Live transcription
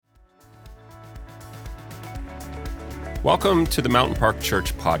Welcome to the Mountain Park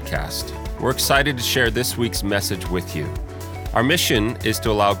Church podcast. We're excited to share this week's message with you. Our mission is to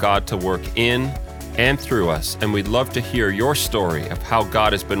allow God to work in and through us, and we'd love to hear your story of how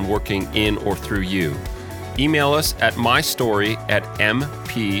God has been working in or through you. Email us at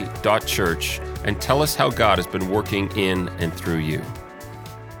mystory@mp.church and tell us how God has been working in and through you.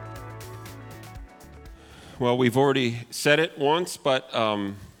 Well, we've already said it once, but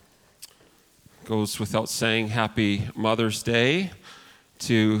goes without saying, happy Mother's Day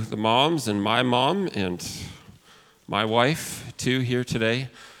to the moms and my mom and my wife too here today.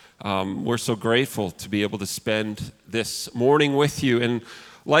 We're so grateful to be able to spend this morning with you. And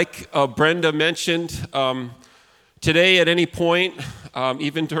like Brenda mentioned, today at any point,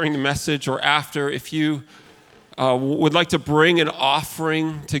 even during the message or after, if you would like to bring an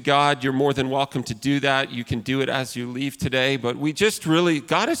offering to God, you're more than welcome to do that. You can do it as you leave today. But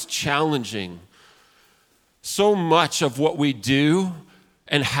God is challenging so much of what we do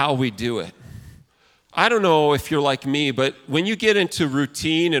and how we do it. I don't know if you're like me, but when you get into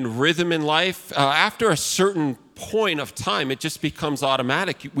routine and rhythm in life, after a certain point of time, it just becomes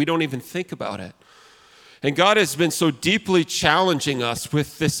automatic. We don't even think about it. And God has been so deeply challenging us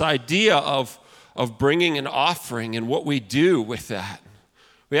with this idea of bringing an offering and what we do with that.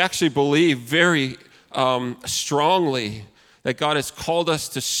 We actually believe very strongly that God has called us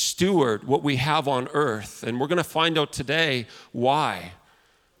to steward what we have on earth. And we're going to find out today why.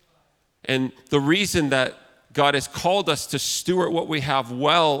 And the reason that God has called us to steward what we have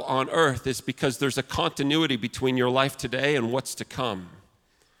well on earth is because there's a continuity between your life today and what's to come.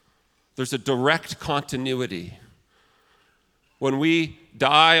 There's a direct continuity. When we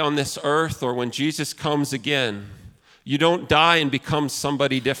die on this earth or when Jesus comes again, you don't die and become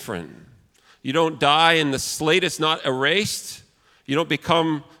somebody different. You don't die and the slate is not erased. You don't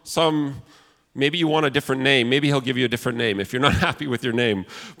become maybe you want a different name. Maybe he'll give you a different name if you're not happy with your name.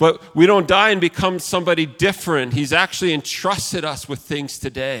 But we don't die and become somebody different. He's actually entrusted us with things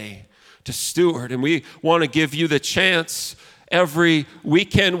today to steward. And we want to give you the chance every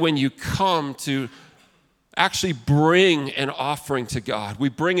weekend when you come to actually bring an offering to God. We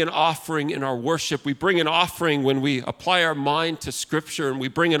bring an offering in our worship. We bring an offering when we apply our mind to Scripture, and we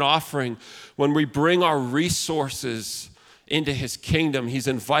bring an offering when we bring our resources into His kingdom. He's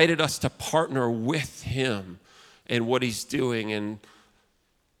invited us to partner with Him in what He's doing. And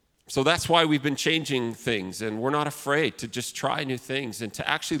so that's why we've been changing things, and we're not afraid to just try new things and to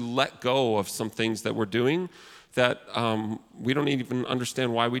actually let go of some things that we're doing that we don't even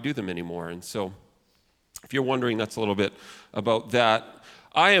understand why we do them anymore. And so if you're wondering, that's a little bit about that.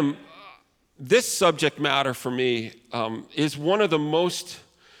 This subject matter for me is one of the most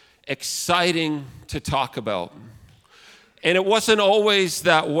exciting to talk about. And it wasn't always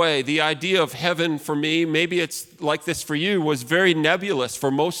that way. The idea of heaven for me, maybe it's like this for you, was very nebulous for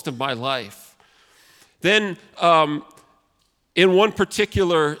most of my life. Then in one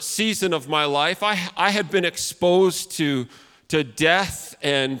particular season of my life, I had been exposed to death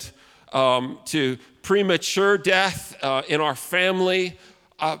and to premature death in our family,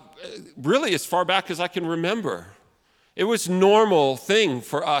 really as far back as I can remember. It was a normal thing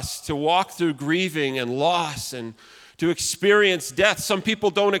for us to walk through grieving and loss and to experience death. Some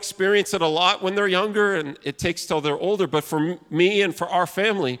people don't experience it a lot when they're younger, and it takes till they're older. But for me and for our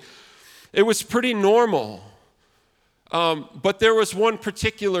family, it was pretty normal. But there was one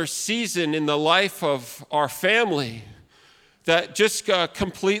particular season in the life of our family that just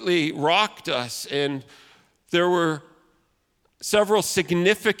completely rocked us. And there were several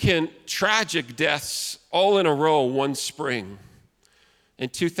significant tragic deaths all in a row one spring in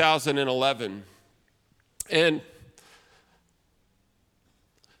 2011. And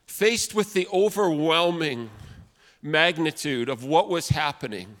faced with the overwhelming magnitude of what was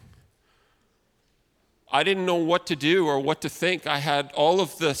happening, I didn't know what to do or what to think. I had all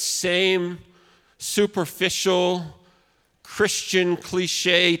of the same superficial Christian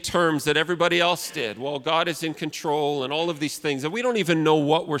cliche terms that everybody else did. Well, God is in control and all of these things. And we don't even know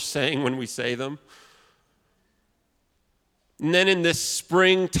what we're saying when we say them. And then in this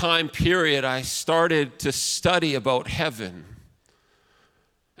springtime period, I started to study about heaven.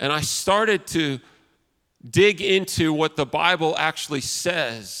 And I started to dig into what the Bible actually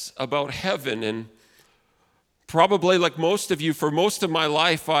says about heaven. And probably like most of you, for most of my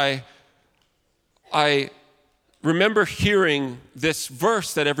life, I remember hearing this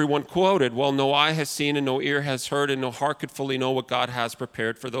verse that everyone quoted. Well, no eye has seen and no ear has heard and no heart could fully know what God has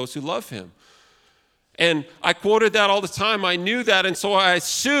prepared for those who love Him. And I quoted that all the time. I knew that, and so I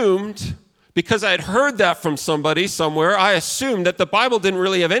assumed because I had heard that from somebody somewhere, I assumed that the Bible didn't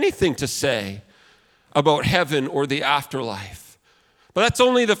really have anything to say about heaven or the afterlife. But that's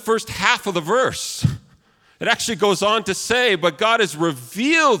only the first half of the verse. It actually goes on to say, but God has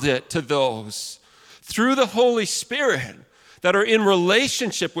revealed it to those through the Holy Spirit that are in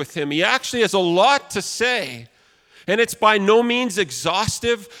relationship with him. He actually has a lot to say, and it's by no means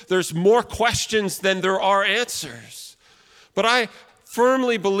exhaustive. There's more questions than there are answers. But I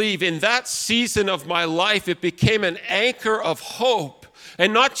firmly believe in that season of my life, it became an anchor of hope,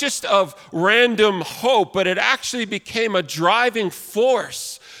 and not just of random hope, but it actually became a driving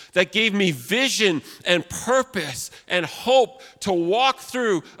force that gave me vision and purpose and hope to walk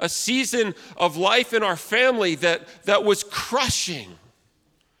through a season of life in our family that was crushing.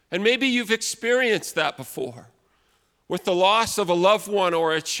 And maybe you've experienced that before with the loss of a loved one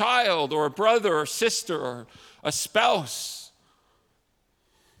or a child or a brother or sister or a spouse.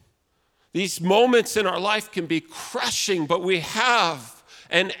 These moments in our life can be crushing, but we have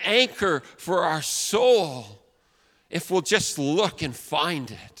an anchor for our soul if we'll just look and find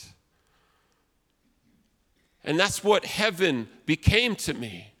it. And that's what heaven became to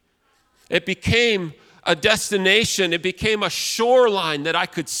me. It became a destination. It became a shoreline that I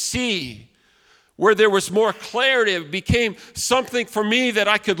could see where there was more clarity. It became something for me that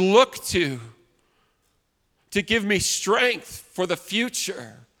I could look to give me strength for the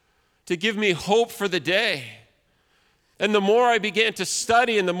future, to give me hope for the day. And the more I began to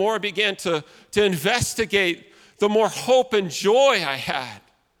study and the more I began to investigate, the more hope and joy I had.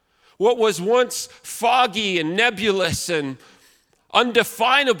 What was once foggy and nebulous and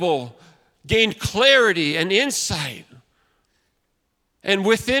undefinable gained clarity and insight. And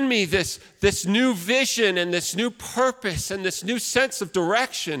within me, this new vision and this new purpose and this new sense of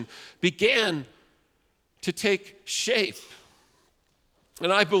direction began to take shape.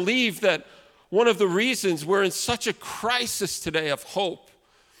 And I believe that one of the reasons we're in such a crisis today of hope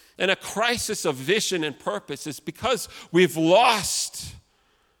and a crisis of vision and purpose is because we've lost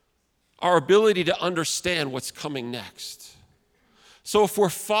our ability to understand what's coming next. So if we're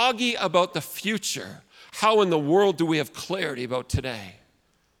foggy about the future, how in the world do we have clarity about today?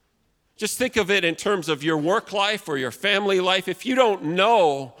 Just think of it in terms of your work life or your family life. If you don't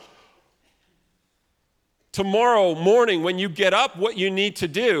know tomorrow morning when you get up what you need to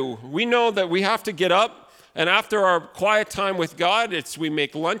do, we know that we have to get up, and after our quiet time with God, we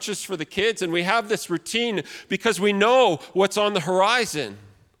make lunches for the kids, and we have this routine because we know what's on the horizon.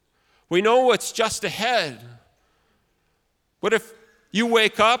 We know what's just ahead. But if you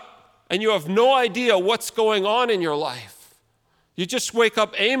wake up and you have no idea what's going on in your life, you just wake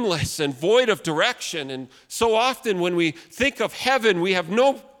up aimless and void of direction. And so often when we think of heaven, we have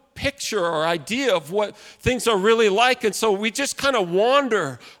no picture or idea of what things are really like. And so we just kind of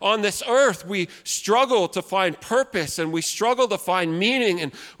wander on this earth. We struggle to find purpose, and we struggle to find meaning,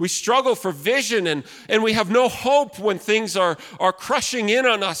 and we struggle for vision, and we have no hope when things are crushing in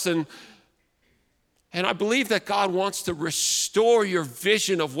on us. And I believe that God wants to restore your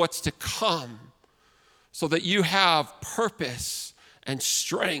vision of what's to come so that you have purpose and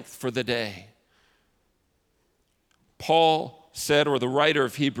strength for the day. Paul said, or the writer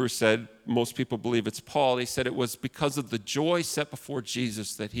of Hebrews said, most people believe it's Paul, he said it was because of the joy set before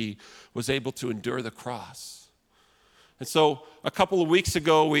Jesus that he was able to endure the cross. And so a couple of weeks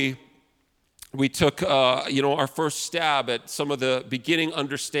ago, we took our first stab at some of the beginning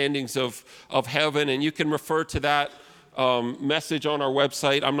understandings of heaven, and you can refer to that message on our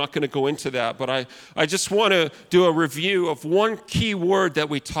website. I'm not going to go into that, but I just want to do a review of one key word that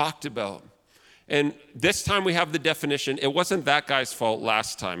we talked about. And this time we have the definition. It wasn't that guy's fault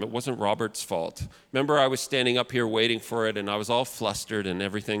last time. It wasn't Robert's fault. Remember, I was standing up here waiting for it, and I was all flustered and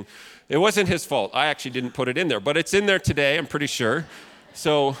everything. It wasn't his fault. I actually didn't put it in there, but it's in there today, I'm pretty sure.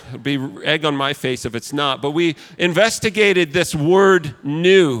 So it'd be egg on my face if it's not. But we investigated this word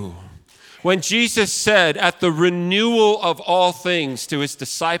new. When Jesus said at the renewal of all things to his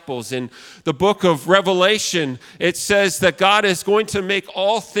disciples in the book of Revelation, it says that God is going to make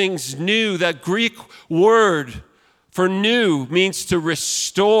all things new. That Greek word for new means to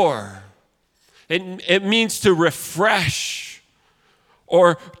restore. It means to refresh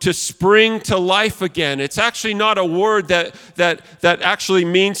or to spring to life again. It's actually not a word that actually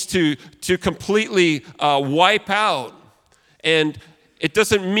means to completely wipe out. And it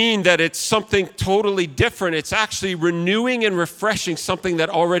doesn't mean that it's something totally different. It's actually renewing and refreshing something that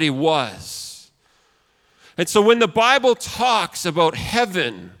already was. And so when the Bible talks about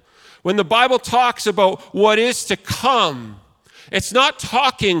heaven, when the Bible talks about what is to come, it's not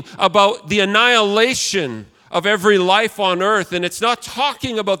talking about the annihilation of every life on earth. And it's not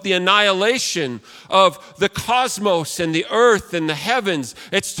talking about the annihilation of the cosmos and the earth and the heavens.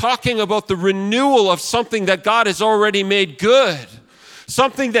 It's talking about the renewal of something that God has already made good.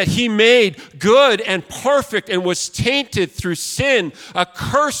 Something that he made good and perfect and was tainted through sin. A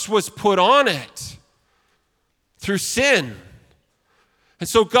curse was put on it through sin. And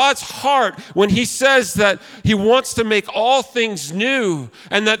so God's heart, when he says that he wants to make all things new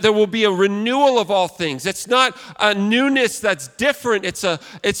and that there will be a renewal of all things, it's not a newness that's different. It's a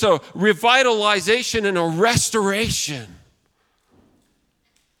revitalization and a restoration.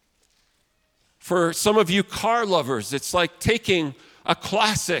 For some of you car lovers, it's like taking a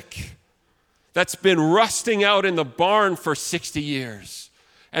classic that's been rusting out in the barn for 60 years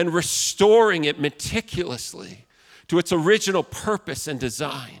and restoring it meticulously to its original purpose and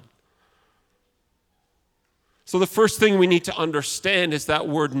design. So the first thing we need to understand is that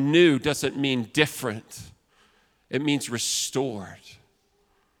word new doesn't mean different. It means restored.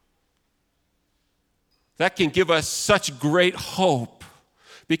 That can give us such great hope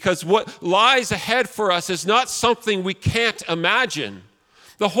because what lies ahead for us is not something we can't imagine.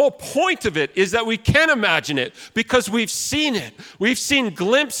 The whole point of it is that we can imagine it because we've seen it. We've seen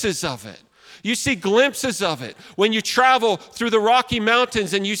glimpses of it. You see glimpses of it when you travel through the Rocky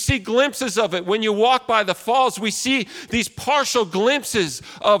Mountains, and you see glimpses of it when you walk by the falls. We see these partial glimpses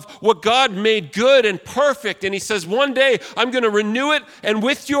of what God made good and perfect. And he says, one day I'm going to renew it, and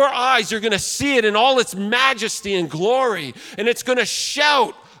with your eyes you're going to see it in all its majesty and glory. And it's going to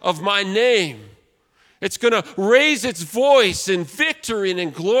shout of my name. It's going to raise its voice in victory and in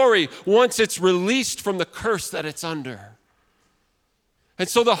glory once it's released from the curse that it's under. And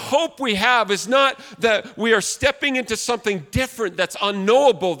so the hope we have is not that we are stepping into something different that's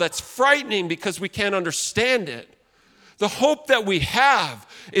unknowable, that's frightening because we can't understand it. The hope that we have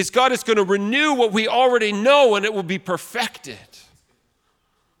is God is going to renew what we already know and it will be perfected.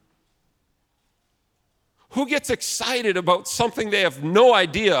 Who gets excited about something they have no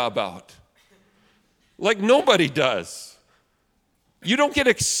idea about? Like nobody does. You don't get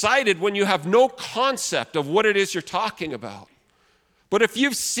excited when you have no concept of what it is you're talking about. But if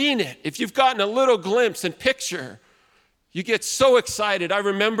you've seen it, if you've gotten a little glimpse and picture, you get so excited. I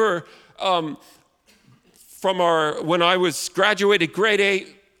remember when I was graduated grade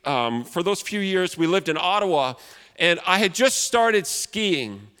 8, for those few years we lived in Ottawa, and I had just started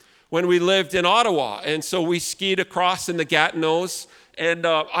skiing when we lived in Ottawa. And so we skied across in the Gatineaus, and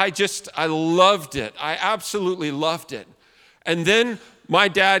I loved it. I absolutely loved it. And then my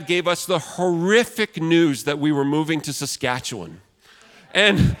dad gave us the horrific news that we were moving to Saskatchewan.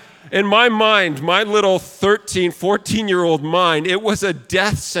 And in my mind, my little 13, 14-year-old mind, it was a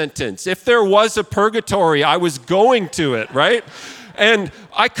death sentence. If there was a purgatory, I was going to it, right? And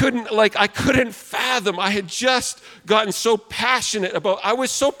I couldn't fathom. I had just gotten so passionate I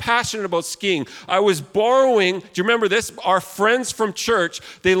was so passionate about skiing. I was borrowing, do you remember this? Our friends from church,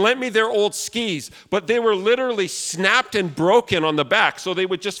 they lent me their old skis, but they were literally snapped and broken on the back. So they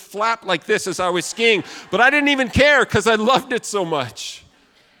would just flap like this as I was skiing. But I didn't even care because I loved it so much.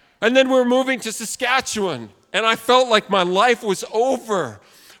 And then we're moving to Saskatchewan, and I felt like my life was over.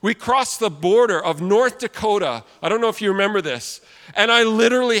 We crossed the border of North Dakota. I don't know if you remember this. And I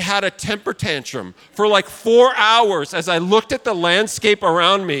literally had a temper tantrum for like 4 hours as I looked at the landscape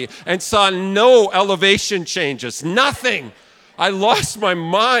around me and saw no elevation changes, nothing. I lost my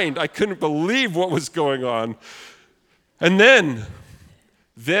mind. I couldn't believe what was going on. And then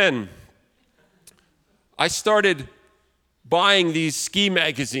I started buying these ski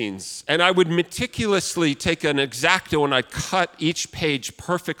magazines, and I would meticulously take an X-Acto and I'd cut each page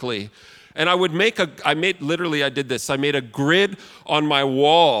perfectly. And I did this. I made a grid on my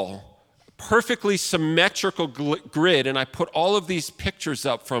wall, perfectly symmetrical grid, and I put all of these pictures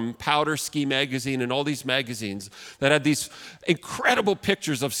up from Powder Ski Magazine and all these magazines that had these incredible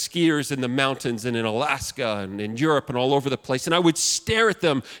pictures of skiers in the mountains and in Alaska and in Europe and all over the place. And I would stare at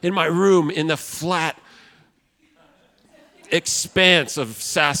them in my room in the flat expanse of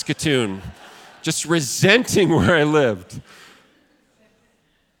Saskatoon, just resenting where I lived.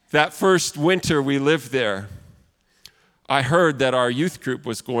 That first winter we lived there, I heard that our youth group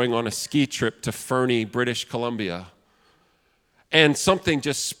was going on a ski trip to Fernie, British Columbia. And something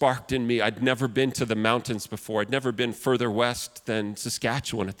just sparked in me. I'd never been to the mountains before. I'd never been further west than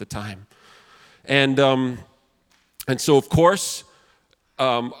Saskatchewan at the time. And so, of course,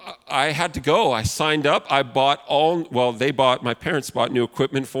 I had to go. I signed up. My parents bought new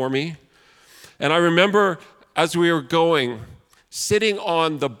equipment for me. And I remember as we were going, sitting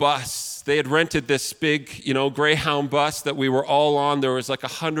on the bus, they had rented this big, Greyhound bus that we were all on. There was like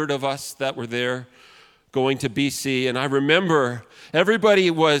 100 of us that were there. going to BC, and I remember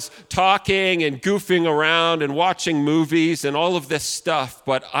everybody was talking and goofing around and watching movies and all of this stuff,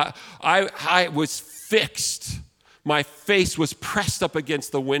 but I was fixed. My face was pressed up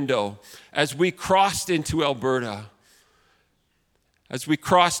against the window as we crossed into Alberta, as we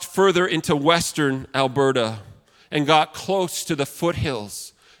crossed further into western Alberta and got close to the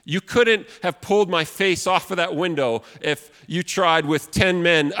foothills. You couldn't have pulled my face off of that window if you tried with 10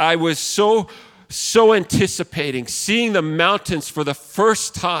 men. I was so anticipating seeing the mountains for the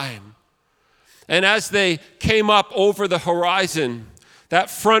first time. And as they came up over the horizon, that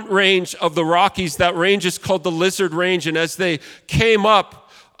front range of the Rockies, that range is called the Lizard Range. And as they came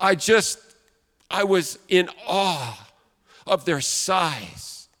up, I was in awe of their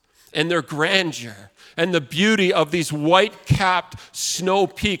size and their grandeur and the beauty of these white-capped snow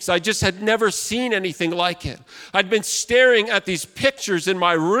peaks. I just had never seen anything like it. I'd been staring at these pictures in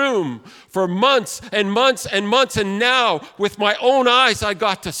my room for months and months and months, and now, with my own eyes, I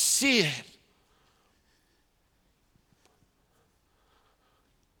got to see it.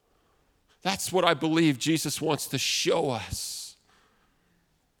 That's what I believe Jesus wants to show us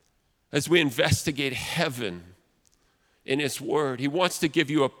as we investigate heaven in his word. He wants to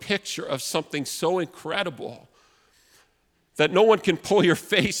give you a picture of something so incredible that no one can pull your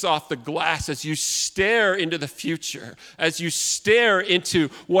face off the glass as you stare into the future, as you stare into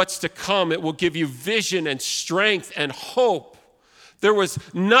what's to come. It will give you vision and strength and hope. There was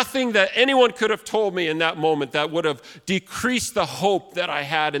nothing that anyone could have told me in that moment that would have decreased the hope that I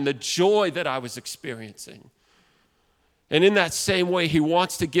had and the joy that I was experiencing. And in that same way, he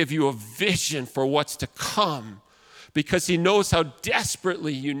wants to give you a vision for what's to come, because he knows how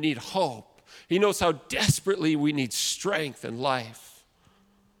desperately you need hope. He knows how desperately we need strength and life.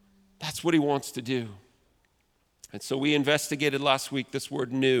 That's what he wants to do. And so we investigated last week this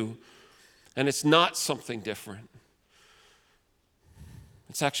word new, and it's not something different.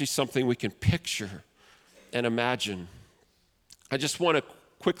 It's actually something we can picture and imagine. I just want to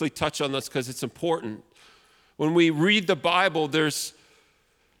quickly touch on this because it's important. When we read the Bible, there's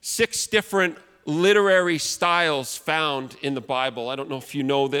 6 different literary styles found in the Bible. I don't know if you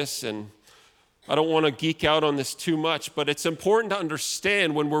know this, and I don't want to geek out on this too much, but it's important to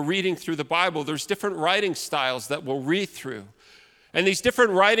understand when we're reading through the Bible, there's different writing styles that we'll read through. And these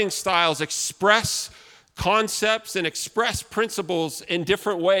different writing styles express concepts and express principles in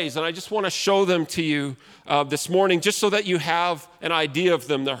different ways. And I just want to show them to you this morning, just so that you have an idea of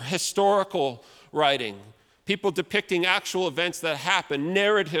them. They're historical writing. People depicting actual events that happen,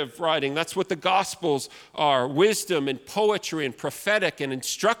 narrative writing, that's what the Gospels are, wisdom and poetry and prophetic and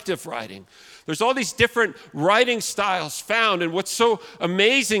instructive writing. There's all these different writing styles found, and what's so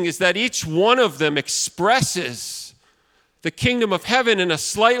amazing is that each one of them expresses the kingdom of heaven in a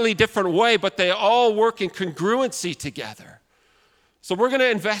slightly different way, but they all work in congruency together. So we're going to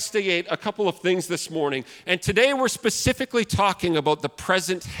investigate a couple of things this morning, and today we're specifically talking about the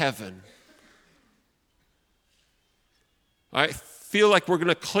present heaven. I feel like we're going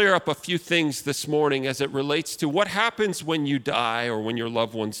to clear up a few things this morning as it relates to what happens when you die or when your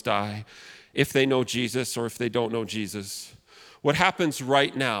loved ones die, if they know Jesus or if they don't know Jesus. What happens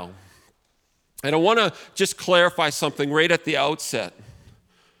right now? And I want to just clarify something right at the outset.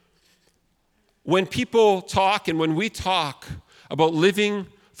 When people talk and when we talk about living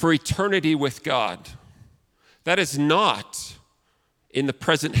for eternity with God, that is not in the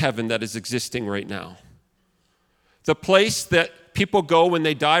present heaven that is existing right now. The place that people go when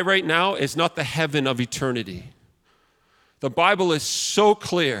they die right now is not the heaven of eternity. The Bible is so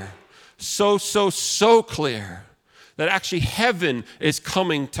clear, so clear, that actually heaven is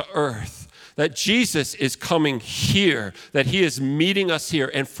coming to earth, that Jesus is coming here, that he is meeting us here,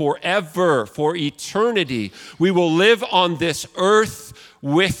 and forever, for eternity, we will live on this earth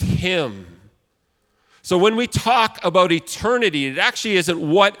with him. So when we talk about eternity, it actually isn't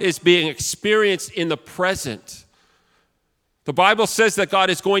what is being experienced in the present. The Bible says that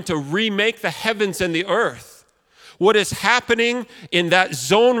God is going to remake the heavens and the earth. What is happening in that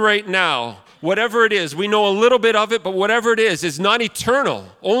zone right now, whatever it is, we know a little bit of it, but whatever it is not eternal.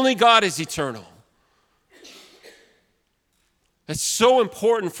 Only God is eternal. It's so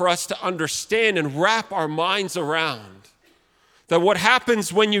important for us to understand and wrap our minds around that what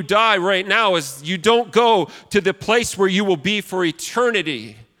happens when you die right now is you don't go to the place where you will be for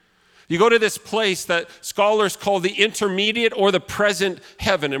eternity. You go to this place that scholars call the intermediate or the present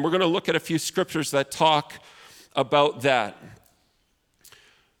heaven, and we're going to look at a few scriptures that talk about that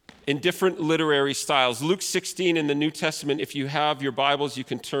in different literary styles. Luke 16 in the New Testament, if you have your Bibles, you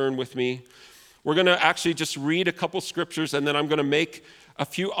can turn with me. We're going to actually just read a couple scriptures, and then I'm going to make a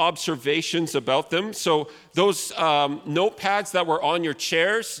few observations about them. So those notepads that were on your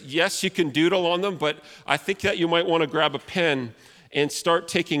chairs, yes, you can doodle on them, but I think that you might want to grab a pen and start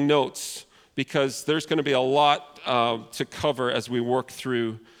taking notes, because there's going to be a lot to cover as we work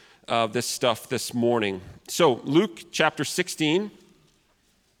through this stuff this morning. So Luke chapter 16.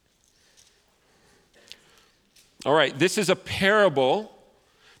 All right, this is a parable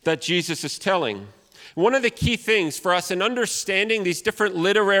that Jesus is telling. One of the key things for us in understanding these different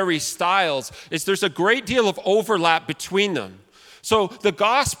literary styles is there's a great deal of overlap between them. So the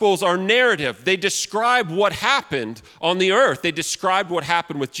Gospels are narrative. They describe what happened on the earth. They described what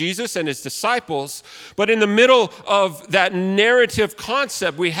happened with Jesus and his disciples. But in the middle of that narrative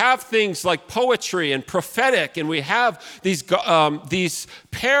concept, we have things like poetry and prophetic, and we have these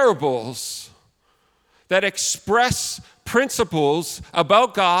parables that express principles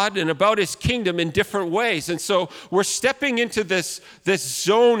about God and about his kingdom in different ways. And so we're stepping into this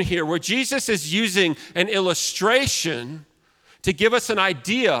zone here where Jesus is using an illustration to give us an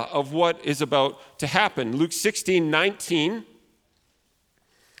idea of what is about to happen. Luke 16:19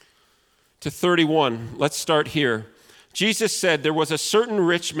 to 31. Let's start here. Jesus said, "There was a certain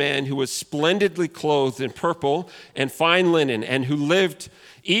rich man who was splendidly clothed in purple and fine linen, and who lived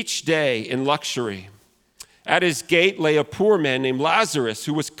each day in luxury. At his gate lay a poor man named Lazarus,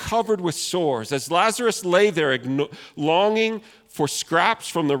 who was covered with sores. As Lazarus lay there longing for scraps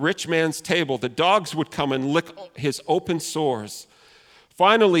from the rich man's table, the dogs would come and lick his open sores.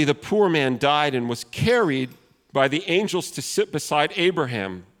 Finally, the poor man died and was carried by the angels to sit beside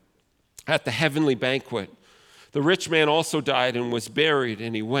Abraham at the heavenly banquet. The rich man also died and was buried,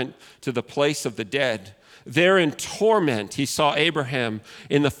 and he went to the place of the dead. There in torment, he saw Abraham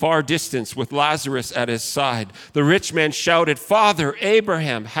in the far distance with Lazarus at his side. The rich man shouted, 'Father,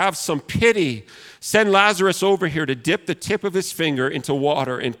 Abraham, have some pity. Send Lazarus over here to dip the tip of his finger into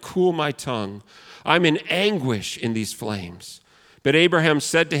water and cool my tongue. I'm in anguish in these flames.' But Abraham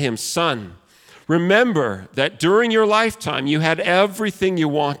said to him, 'Son, remember that during your lifetime you had everything you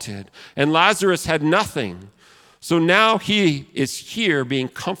wanted, and Lazarus had nothing. So now he is here being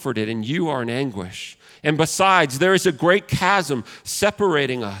comforted, and you are in anguish. And besides, there is a great chasm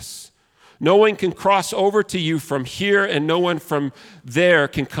separating us. No one can cross over to you from here, and no one from there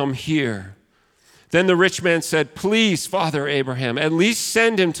can come here.' Then the rich man said, 'Please, Father Abraham, at least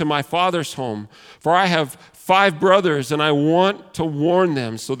send him to my father's home, for I have 5 brothers, and I want to warn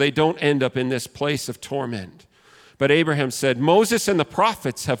them so they don't end up in this place of torment.' But Abraham said, 'Moses and the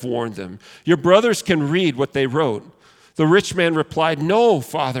prophets have warned them. Your brothers can read what they wrote.' The rich man replied, 'No,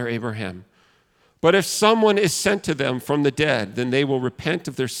 Father Abraham. But if someone is sent to them from the dead, then they will repent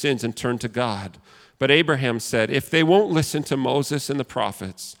of their sins and turn to God.' But Abraham said, 'If they won't listen to Moses and the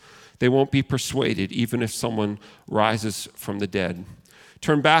prophets, they won't be persuaded, even if someone rises from the dead.'"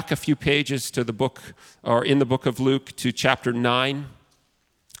 Turn back a few pages to the book, or in the book of Luke, to chapter 9.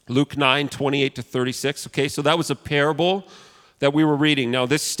 Luke 9, 28 to 36. Okay, so that was a parable that we were reading. Now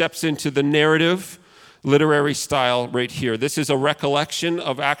this steps into the narrative literary style right here. This is a recollection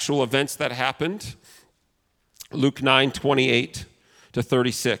of actual events that happened. Luke 9, 28 to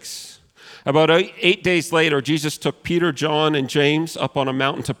 36. About 8 days later, Jesus took Peter, John, and James up on a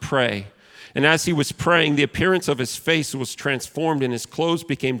mountain to pray. And as he was praying, the appearance of his face was transformed, and his clothes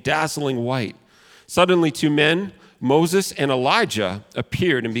became dazzling white. Suddenly 2 men, Moses and Elijah,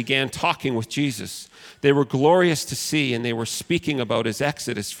 appeared and began talking with Jesus. They were glorious to see, and they were speaking about his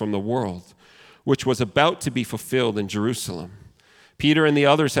exodus from the world, which was about to be fulfilled in Jerusalem. Peter and the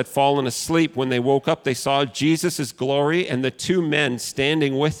others had fallen asleep. When they woke up, they saw Jesus' glory and the 2 men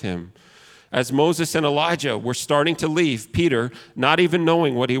standing with him. As Moses and Elijah were starting to leave, Peter, not even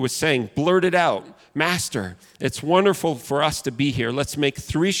knowing what he was saying, blurted out, "Master, it's wonderful for us to be here. Let's make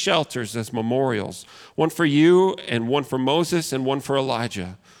 3 shelters as memorials, one for you and one for Moses and one for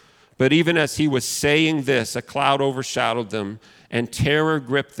Elijah." But even as he was saying this, a cloud overshadowed them, and terror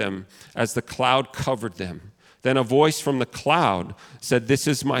gripped them as the cloud covered them. Then a voice from the cloud said, "This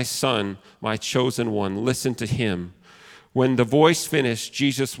is my son, my chosen one. Listen to him." When the voice finished,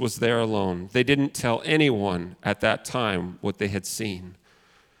 Jesus was there alone. They didn't tell anyone at that time what they had seen.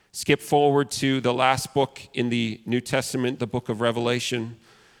 Skip forward to the last book in the New Testament, the book of Revelation.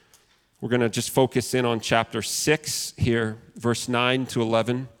 We're going to just focus in on chapter 6 here, verse 9 to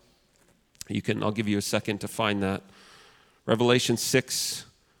 11. I'll give you a second to find that. Revelation 6,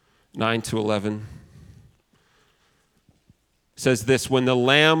 9 to 11 says this: "When the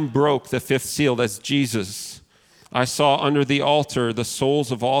Lamb broke the 5th seal," that's Jesus, "I saw under the altar the souls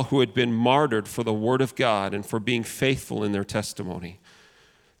of all who had been martyred for the word of God and for being faithful in their testimony.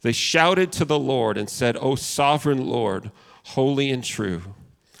 They shouted to the Lord and said, 'O sovereign Lord, holy and true.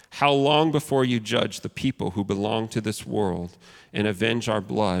 How long before you judge the people who belong to this world and avenge our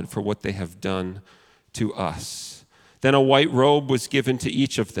blood for what they have done to us?" Then a white robe was given to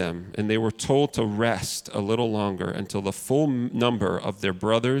each of them, and they were told to rest a little longer until the full number of their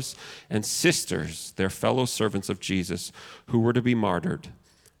brothers and sisters, their fellow servants of Jesus, who were to be martyred,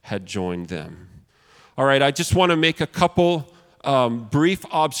 had joined them. All right, I just want to make a couple brief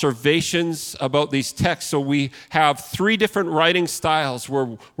observations about these texts. So we have three different writing styles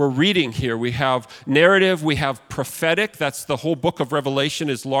we're reading here. We have narrative, we have prophetic. That's the whole book of Revelation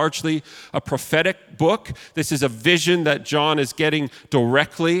is largely a prophetic book. This is a vision that John is getting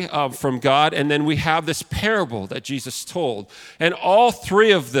directly from God. And then we have this parable that Jesus told. And all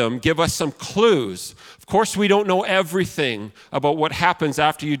three of them give us some clues. Of course, we don't know everything about what happens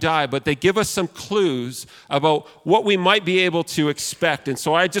after you die, but they give us some clues about what we might be able to expect. And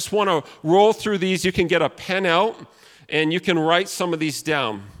so I just want to roll through these. You can get a pen out and you can write some of these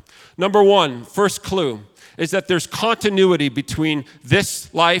down. Number one, first clue, is that there's continuity between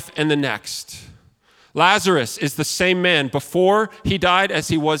this life and the next. Lazarus is the same man before he died as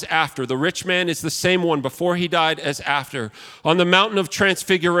he was after. The rich man is the same one before he died as after. On the mountain of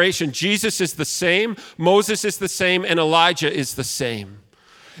transfiguration, Jesus is the same, Moses is the same, and Elijah is the same.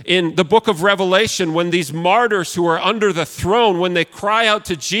 In the book of Revelation, when these martyrs who are under the throne, when they cry out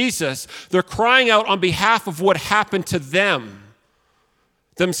to Jesus, they're crying out on behalf of what happened to them,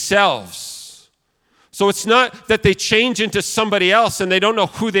 themselves. So it's not that they change into somebody else and they don't know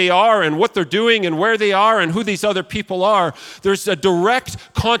who they are and what they're doing and where they are and who these other people are. There's a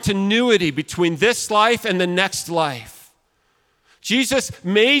direct continuity between this life and the next life. Jesus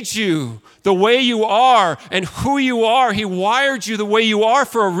made you the way you are and who you are. He wired you the way you are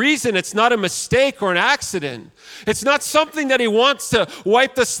for a reason. It's not a mistake or an accident. It's not something that he wants to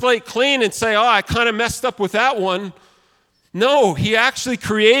wipe the slate clean and say, "Oh, I kind of messed up with that one." No, he actually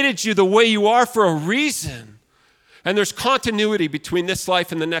created you the way you are for a reason. And there's continuity between this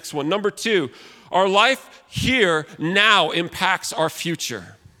life and the next one. Number two, our life here now impacts our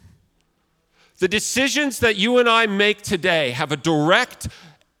future. The decisions that you and I make today have a direct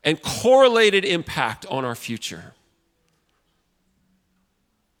and correlated impact on our future.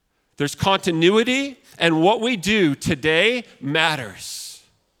 There's continuity, and what we do today matters.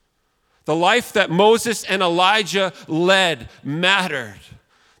 The life that Moses and Elijah led mattered.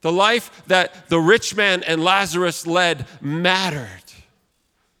 The life that the rich man and Lazarus led mattered.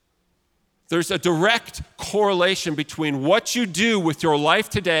 There's a direct correlation between what you do with your life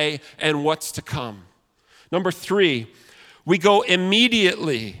today and what's to come. Number three, we go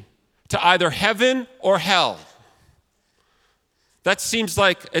immediately to either heaven or hell. That seems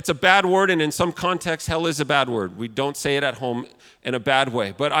like it's a bad word, and in some contexts, hell is a bad word. We don't say it at home in a bad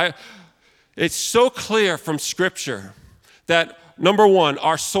way. But it's so clear from Scripture that, number one,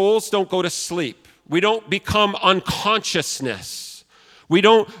 our souls don't go to sleep. We don't become unconsciousness. We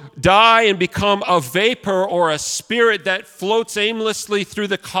don't die and become a vapor or a spirit that floats aimlessly through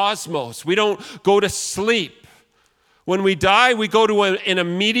the cosmos. We don't go to sleep. When we die, we go to an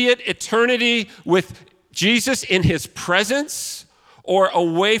immediate eternity with Jesus in his presence or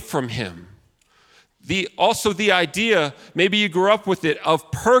away from him. Also the idea, maybe you grew up with it, of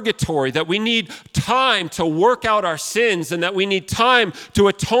purgatory, that we need time to work out our sins and that we need time to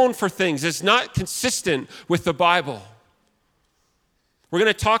atone for things, is not consistent with the Bible. We're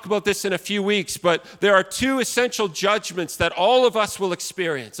going to talk about this in a few weeks, but there are two essential judgments that all of us will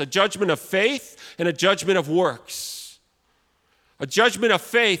experience: a judgment of faith and a judgment of works. A judgment of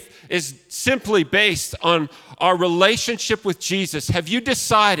faith is simply based on our relationship with Jesus. Have you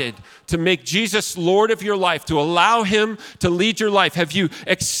decided to make Jesus Lord of your life, to allow him to lead your life? Have you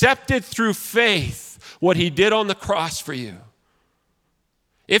accepted through faith what he did on the cross for you?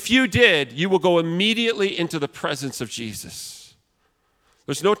 If you did, you will go immediately into the presence of Jesus.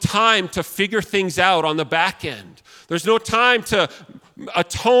 There's no time to figure things out on the back end. There's no time to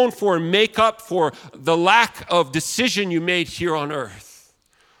atone for and make up for the lack of decision you made here on earth.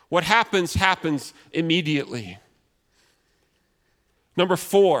 What happens immediately. Number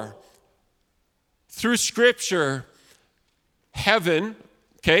four, through Scripture, heaven,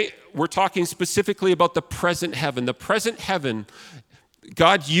 okay, we're talking specifically about the present heaven. The present heaven,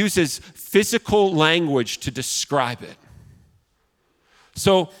 God uses physical language to describe it.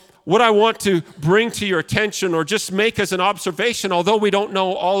 So what I want to bring to your attention, or just make as an observation, although we don't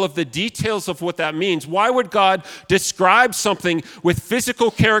know all of the details of what that means, why would God describe something with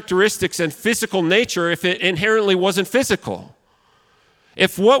physical characteristics and physical nature if it inherently wasn't physical?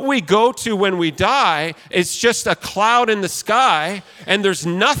 If what we go to when we die is just a cloud in the sky and there's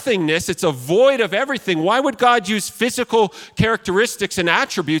nothingness, it's a void of everything, why would God use physical characteristics and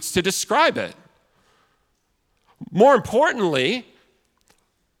attributes to describe it? More importantly,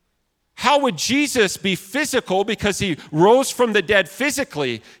 how would Jesus be physical because he rose from the dead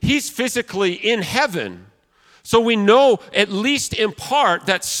physically? He's physically in heaven. So we know, at least in part,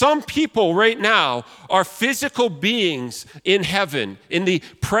 that some people right now are physical beings in heaven, in the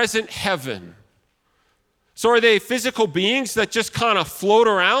present heaven. So are they physical beings that just kind of float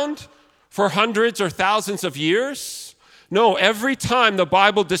around for hundreds or thousands of years? No, every time the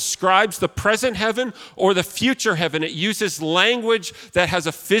Bible describes the present heaven or the future heaven, it uses language that has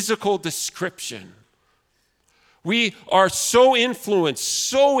a physical description. We are so influenced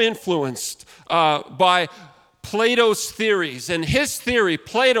by Plato's theories. And his theory,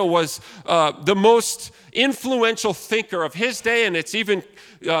 Plato was the most influential thinker of his day, and it's even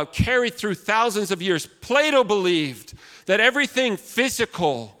carried through thousands of years. Plato believed that everything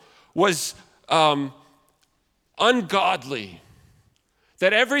physical was ungodly,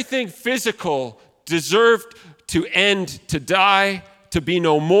 that everything physical deserved to end, to die, to be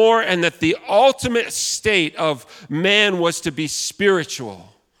no more, and that the ultimate state of man was to be spiritual.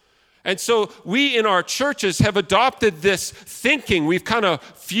 And so we in our churches have adopted this thinking. We've kind of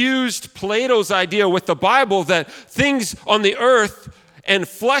fused Plato's idea with the Bible that things on the earth and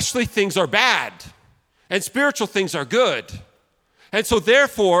fleshly things are bad and spiritual things are good. And so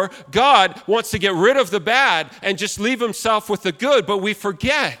therefore, God wants to get rid of the bad and just leave himself with the good. But we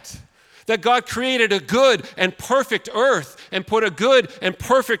forget that God created a good and perfect earth and put a good and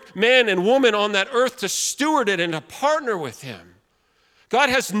perfect man and woman on that earth to steward it and to partner with him. God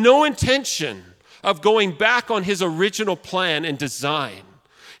has no intention of going back on his original plan and design.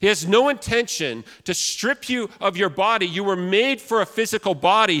 He has no intention to strip you of your body. You were made for a physical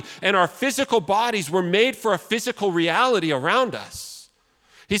body, and our physical bodies were made for a physical reality around us.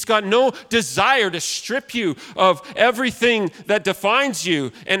 He's got no desire to strip you of everything that defines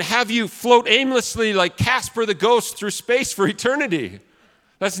you and have you float aimlessly like Casper the Ghost through space for eternity.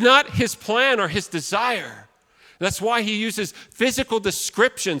 That's not his plan or his desire. That's why he uses physical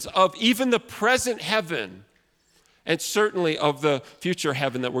descriptions of even the present heaven and certainly of the future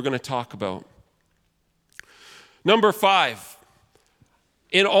heaven that we're going to talk about. Number 5,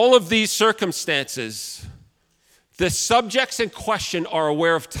 in all of these circumstances, the subjects in question are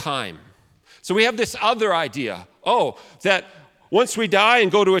aware of time. So we have this other idea, that once we die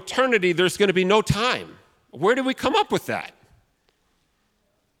and go to eternity, there's going to be no time. Where did we come up with that?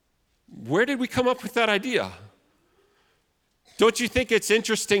 Where did we come up with that idea? Don't you think it's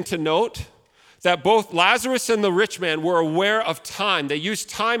interesting to note that both Lazarus and the rich man were aware of time? They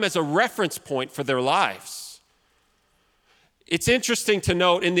used time as a reference point for their lives. It's interesting to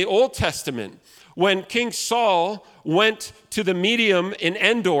note in the Old Testament, when King Saul went to the medium in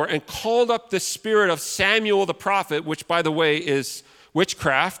Endor and called up the spirit of Samuel the prophet, which, by the way, is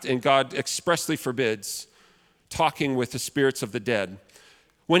witchcraft, and God expressly forbids talking with the spirits of the dead.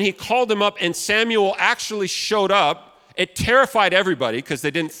 When he called him up and Samuel actually showed up, it terrified everybody because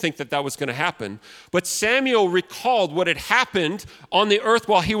they didn't think that was going to happen. But Samuel recalled what had happened on the earth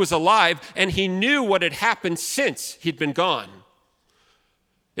while he was alive, and he knew what had happened since he'd been gone.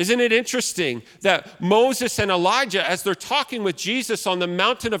 Isn't it interesting that Moses and Elijah, as they're talking with Jesus on the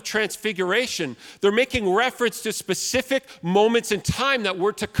mountain of transfiguration, they're making reference to specific moments in time that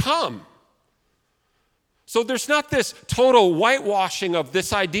were to come. So there's not this total whitewashing of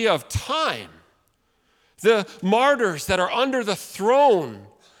this idea of time. The martyrs that are under the throne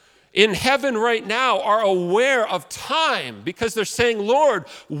in heaven right now are aware of time because they're saying, Lord,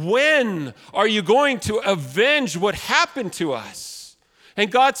 when are you going to avenge what happened to us?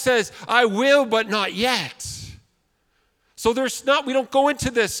 And God says, I will, but not yet. So we don't go into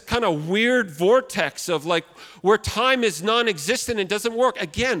this kind of weird vortex of like where time is non-existent and doesn't work.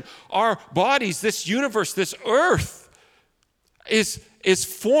 Again, our bodies, this universe, this earth is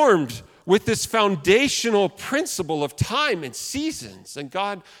formed with this foundational principle of time and seasons. And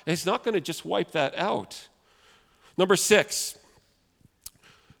God is not going to just wipe that out. Number 6,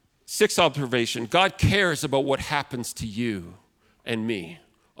 sixth observation, God cares about what happens to you and me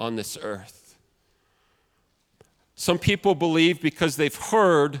on this earth. Some people believe because they've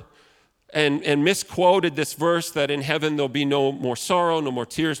heard and misquoted this verse that in heaven there'll be no more sorrow, no more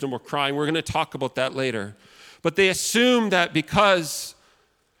tears, no more crying. We're going to talk about that later. But they assume that because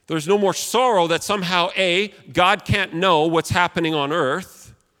there's no more sorrow, that somehow A, God can't know what's happening on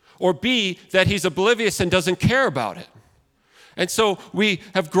earth, or B, that he's oblivious and doesn't care about it. And so we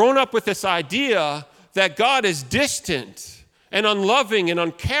have grown up with this idea that God is distant and unloving and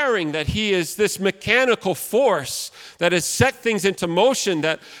uncaring, that he is this mechanical force that has set things into motion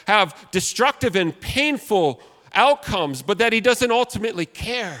that have destructive and painful outcomes, but that he doesn't ultimately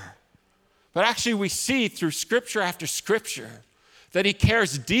care. But actually we see through scripture after scripture that he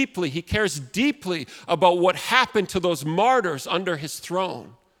cares deeply. He cares deeply about what happened to those martyrs under his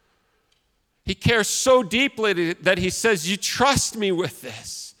throne. He cares so deeply that he says, you trust me with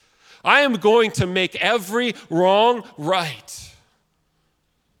this. I am going to make every wrong right.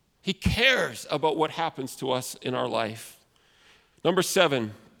 He cares about what happens to us in our life. Number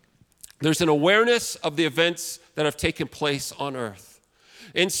 7, there's an awareness of the events that have taken place on earth.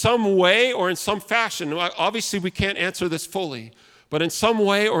 In some way or in some fashion, obviously we can't answer this fully, but in some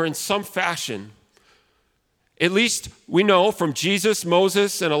way or in some fashion, at least we know from Jesus,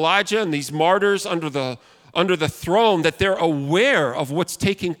 Moses, and Elijah and these martyrs under the throne that they're aware of what's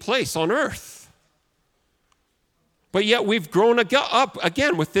taking place on earth. But yet we've grown up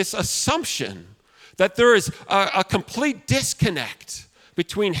again with this assumption that there is a complete disconnect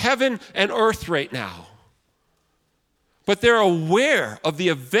between heaven and earth right now. But they're aware of the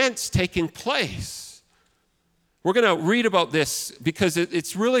events taking place. We're going to read about this because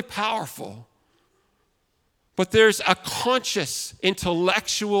it's really powerful. But there's a conscious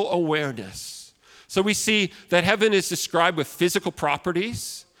intellectual awareness. So we see that heaven is described with physical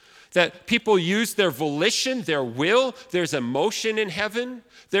properties, that people use their volition, their will. There's emotion in heaven.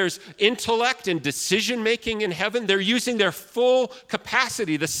 There's intellect and decision-making in heaven. They're using their full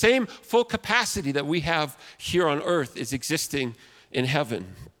capacity. The same full capacity that we have here on earth is existing in heaven.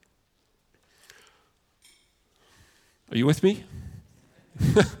 Are you with me?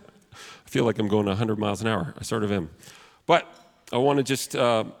 I feel like I'm going 100 miles an hour. I sort of am. But I want to just,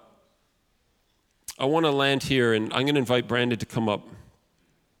 I want to land here, and I'm going to invite Brandon to come up.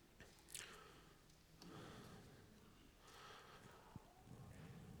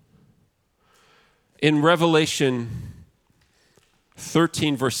 In Revelation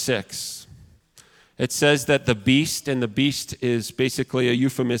 13, verse 6, it says that the beast, and the beast is basically a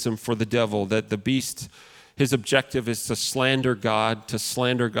euphemism for the devil, that the beast, his objective is to slander God, to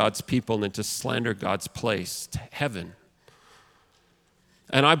slander God's people, and to slander God's place, to heaven.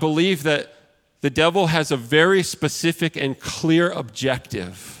 And I believe that the devil has a very specific and clear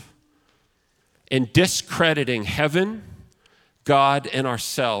objective in discrediting heaven, God, and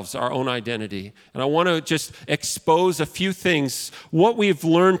ourselves, our own identity. And I want to just expose a few things, what we've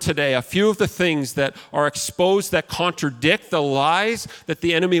learned today, a few of the things that are exposed that contradict the lies that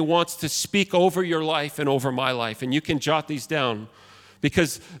the enemy wants to speak over your life and over my life. And you can jot these down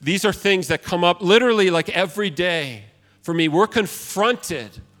because these are things that come up literally like every day for me. We're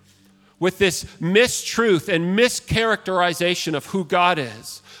confronted with this mistruth and mischaracterization of who God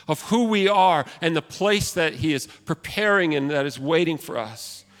is, of who we are, and the place that he is preparing and that is waiting for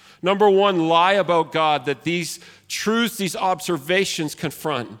us. Number 1, lie about God that these truths, these observations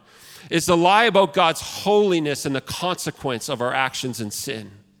confront, is the lie about God's holiness and the consequence of our actions and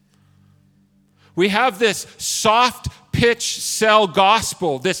sin. We have this soft pitch sell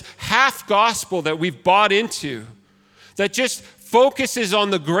gospel, this half gospel that we've bought into that just focuses on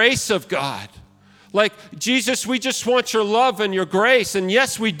the grace of God. Like, Jesus, we just want your love and your grace. And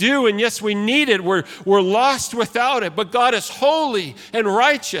yes, we do. And yes, we need it. We're lost without it. But God is holy and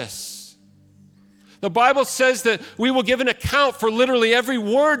righteous. The Bible says that we will give an account for literally every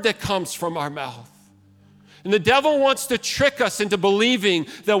word that comes from our mouth. And the devil wants to trick us into believing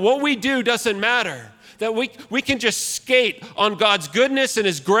that what we do doesn't matter, that we can just skate on God's goodness and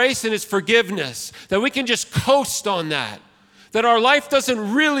his grace and his forgiveness, that we can just coast on that our life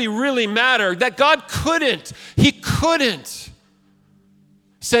doesn't really matter, that God he couldn't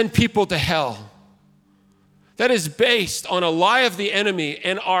send people to hell. That is based on a lie of the enemy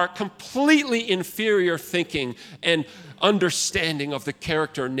and our completely inferior thinking and understanding of the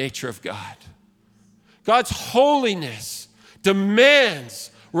character and nature of God. God's holiness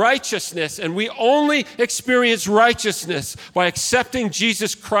demands righteousness, and we only experience righteousness by accepting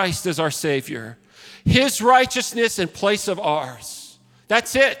Jesus Christ as our Savior. His righteousness in place of ours.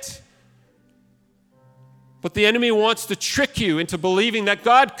 That's it. But the enemy wants to trick you into believing that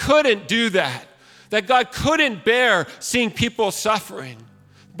God couldn't do that God couldn't bear seeing people suffering.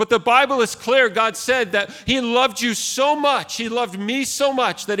 But the Bible is clear. God said that he loved you so much, he loved me so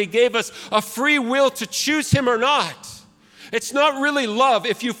much, that he gave us a free will to choose him or not. It's not really love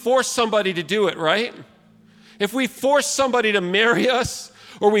if you force somebody to do it, right? If we force somebody to marry us,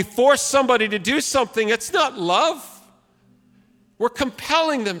 or we force somebody to do something, it's not love. We're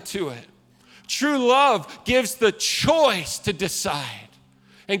compelling them to it. True love gives the choice to decide.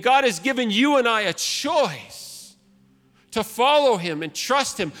 And God has given you and I a choice to follow him and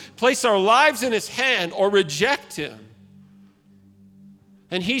trust him, place our lives in his hand, or reject him.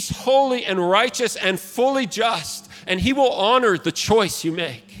 And he's holy and righteous and fully just, and he will honor the choice you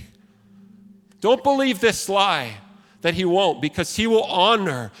make. Don't believe this lie that he won't, because he will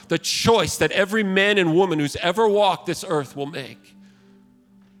honor the choice that every man and woman who's ever walked this earth will make.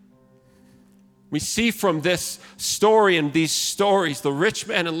 We see from this story and these stories, the rich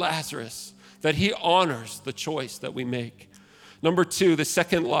man and Lazarus, that he honors the choice that we make. Number 2, the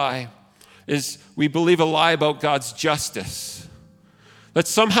second lie is we believe a lie about God's justice. That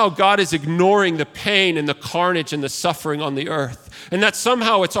somehow God is ignoring the pain and the carnage and the suffering on the earth. And that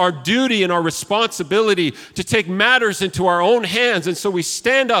somehow it's our duty and our responsibility to take matters into our own hands. And so we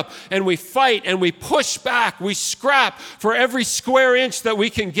stand up and we fight and we push back. We scrap for every square inch that we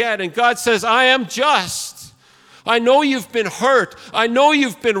can get. And God says, I am just. I know you've been hurt. I know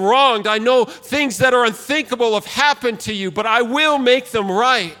you've been wronged. I know things that are unthinkable have happened to you, but I will make them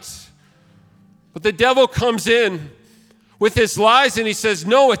right. But the devil comes in with his lies, and he says,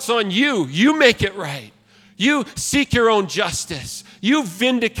 no, it's on you. You make it right. You seek your own justice. You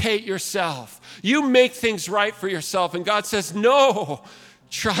vindicate yourself. You make things right for yourself. And God says, no,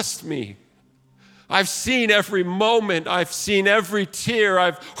 trust me. I've seen every moment. I've seen every tear.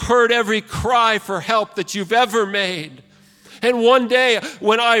 I've heard every cry for help that you've ever made. And one day,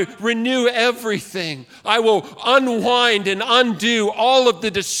 when I renew everything, I will unwind and undo all of the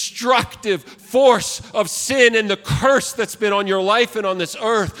destructive force of sin and the curse that's been on your life and on this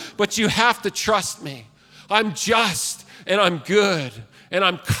earth. But you have to trust me. I'm just, and I'm good, and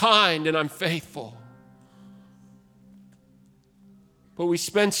I'm kind, and I'm faithful. But we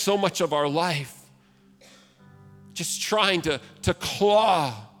spend so much of our life just trying to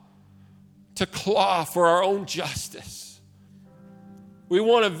claw for our own justice. We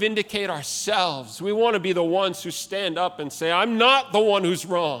want to vindicate ourselves. We want to be the ones who stand up and say, I'm not the one who's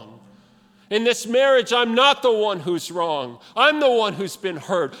wrong. In this marriage, I'm not the one who's wrong. I'm the one who's been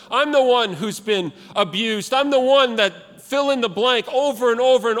hurt. I'm the one who's been abused. I'm the one that fill in the blank over and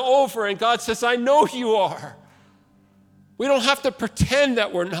over and over. And God says, I know you are. We don't have to pretend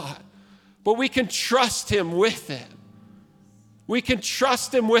that we're not, but we can trust him with it. We can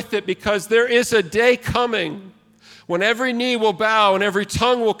trust him with it because there is a day coming when every knee will bow and every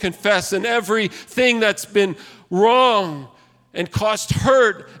tongue will confess, and everything that's been wrong and caused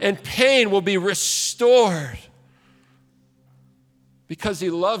hurt and pain will be restored because he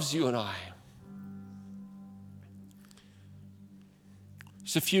loves you and I.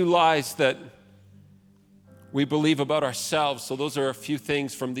 There's a few lies that we believe about ourselves. So those are a few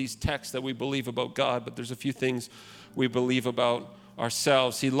things from these texts that we believe about God, but there's a few things we believe about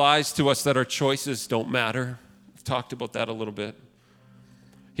ourselves. He lies to us that our choices don't matter. We've talked about that a little bit.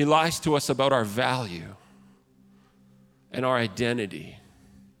 He lies to us about our value and our identity,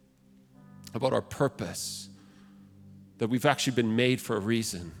 about our purpose, that we've actually been made for a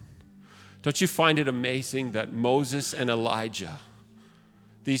reason. Don't you find it amazing that Moses and Elijah,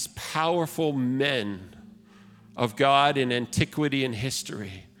 these powerful men of God in antiquity and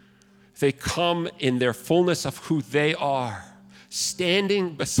history, they come in their fullness of who they are,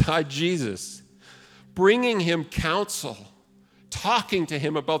 standing beside Jesus, bringing him counsel, talking to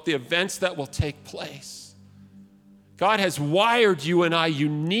him about the events that will take place. God has wired you and I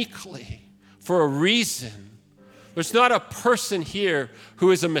uniquely for a reason. There's not a person here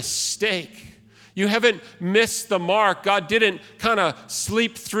who is a mistake. You haven't missed the mark. God didn't kind of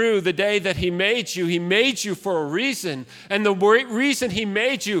sleep through the day that he made you. He made you for a reason. And the reason he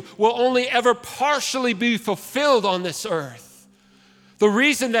made you will only ever partially be fulfilled on this earth. The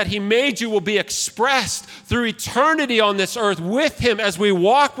reason that he made you will be expressed through eternity on this earth with him as we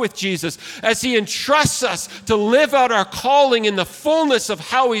walk with Jesus, as he entrusts us to live out our calling in the fullness of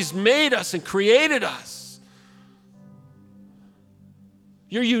how he's made us and created us.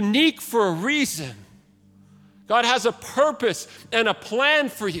 You're unique for a reason. God has a purpose and a plan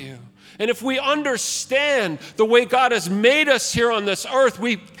for you. And if we understand the way God has made us here on this earth,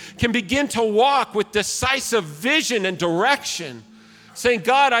 we can begin to walk with decisive vision and direction, saying,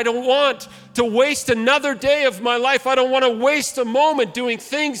 God, I don't want to waste another day of my life. I don't want to waste a moment doing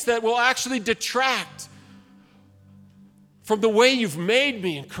things that will actually detract from the way you've made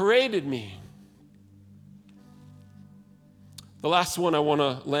me and created me. The last one I want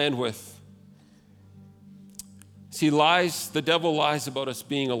to land with is the devil lies about us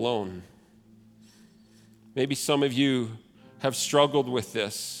being alone. Maybe some of you have struggled with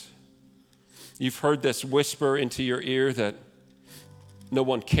this. You've heard this whisper into your ear that no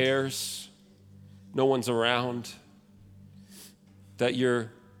one cares, no one's around, that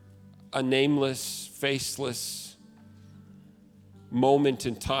you're a nameless, faceless moment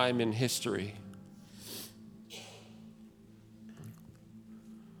in time in history.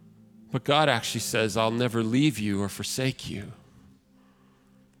 But God actually says, I'll never leave you or forsake you.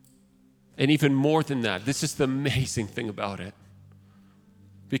 And even more than that, this is the amazing thing about it.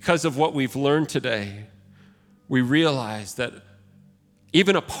 Because of what we've learned today, we realize that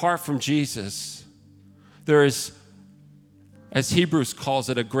even apart from Jesus, there is, as Hebrews calls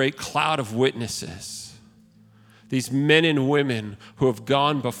it, a great cloud of witnesses. These men and women who have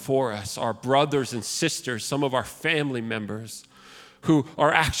gone before us, our brothers and sisters, some of our family members, who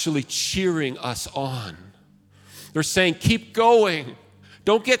are actually cheering us on. They're saying, keep going.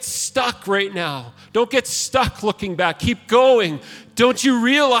 Don't get stuck right now. Don't get stuck looking back. Keep going. Don't you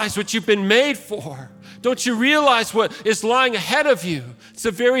realize what you've been made for? Don't you realize what is lying ahead of you? It's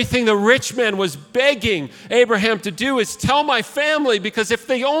the very thing the rich man was begging Abraham to do, is tell my family, because if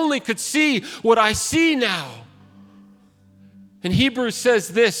they only could see what I see now. And Hebrews says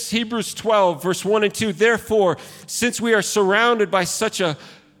this, Hebrews 12, verse 1 and 2, therefore, since we are surrounded by such a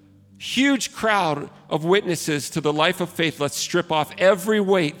huge crowd of witnesses to the life of faith, let's strip off every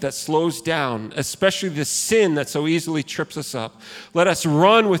weight that slows down, especially the sin that so easily trips us up. Let us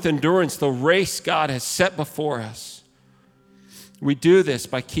run with endurance the race God has set before us. We do this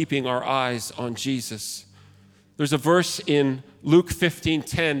by keeping our eyes on Jesus. There's a verse in Luke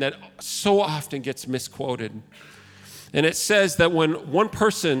 15:10 that so often gets misquoted. And it says that when one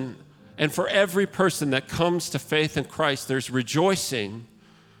person, and for every person that comes to faith in Christ, there's rejoicing.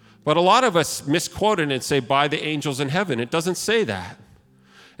 But a lot of us misquote it and say, by the angels in heaven. It doesn't say that.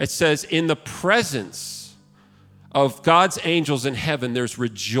 It says, in the presence of God's angels in heaven, there's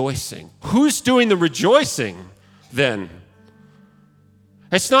rejoicing. Who's doing the rejoicing then?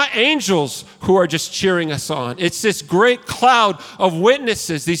 It's not angels who are just cheering us on. It's this great cloud of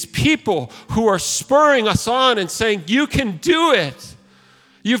witnesses, these people who are spurring us on and saying, you can do it.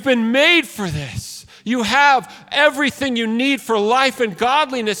 You've been made for this. You have everything you need for life and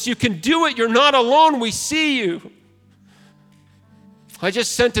godliness. You can do it. You're not alone. We see you. I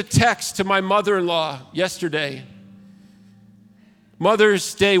just sent a text to my mother-in-law yesterday.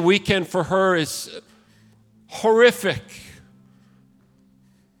 Mother's Day weekend for her is horrific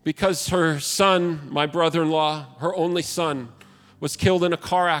because her son, my brother-in-law, her only son, was killed in a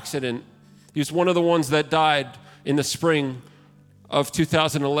car accident. He was one of the ones that died in the spring of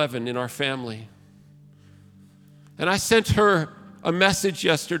 2011 in our family. And I sent her a message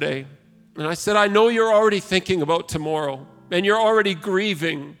yesterday, and I said, I know you're already thinking about tomorrow, and you're already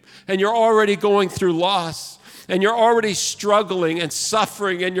grieving, and you're already going through loss, and you're already struggling and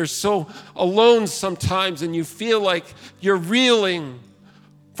suffering, and you're so alone sometimes, and you feel like you're reeling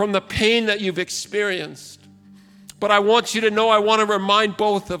from the pain that you've experienced. But I want you to know, I want to remind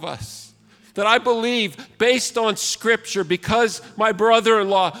both of us that I believe, based on Scripture, because my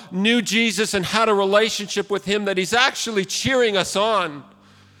brother-in-law knew Jesus and had a relationship with him, that he's actually cheering us on.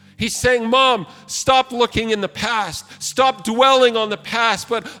 He's saying, Mom, stop looking in the past. Stop dwelling on the past.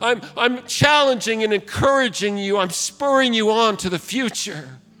 But I'm challenging and encouraging you. I'm spurring you on to the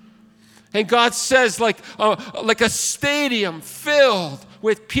future. And God says, like a stadium filled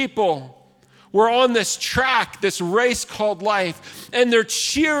with people, we're on this track, this race called life, and they're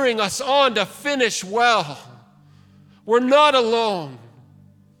cheering us on to finish well. We're not alone.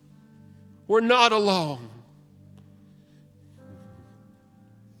 We're not alone.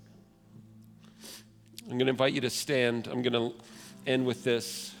 I'm going to invite you to stand. I'm going to end with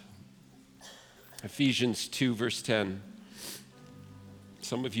this. Ephesians 2, verse 10.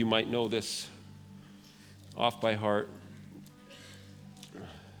 Some of you might know this off by heart.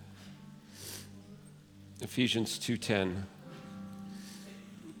 Ephesians 2:10.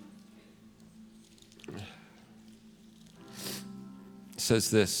 Says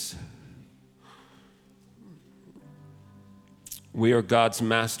this: we are God's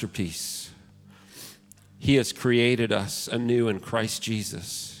masterpiece. He has created us anew in Christ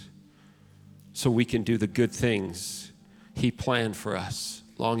Jesus so we can do the good things He planned for us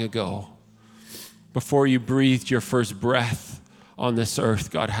long ago. Before you breathed your first breath on this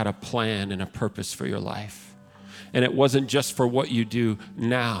earth, God had a plan and a purpose for your life. And it wasn't just for what you do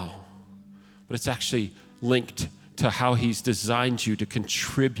now, but it's actually linked to how He's designed you to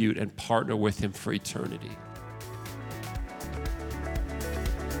contribute and partner with Him for eternity.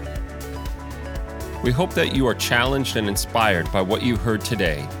 We hope that you are challenged and inspired by what you heard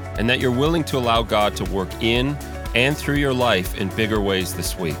today, and that you're willing to allow God to work in and through your life in bigger ways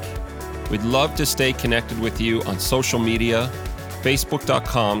this week. We'd love to stay connected with you on social media,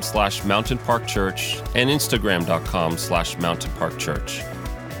 Facebook.com/Mountain Park Church and Instagram.com/Mountain Park Church.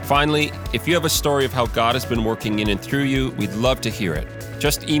 Finally, if you have a story of how God has been working in and through you, we'd love to hear it.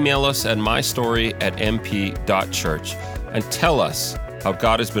 Just email us at mystory@mp.church and tell us how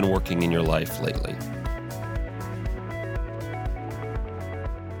God has been working in your life lately.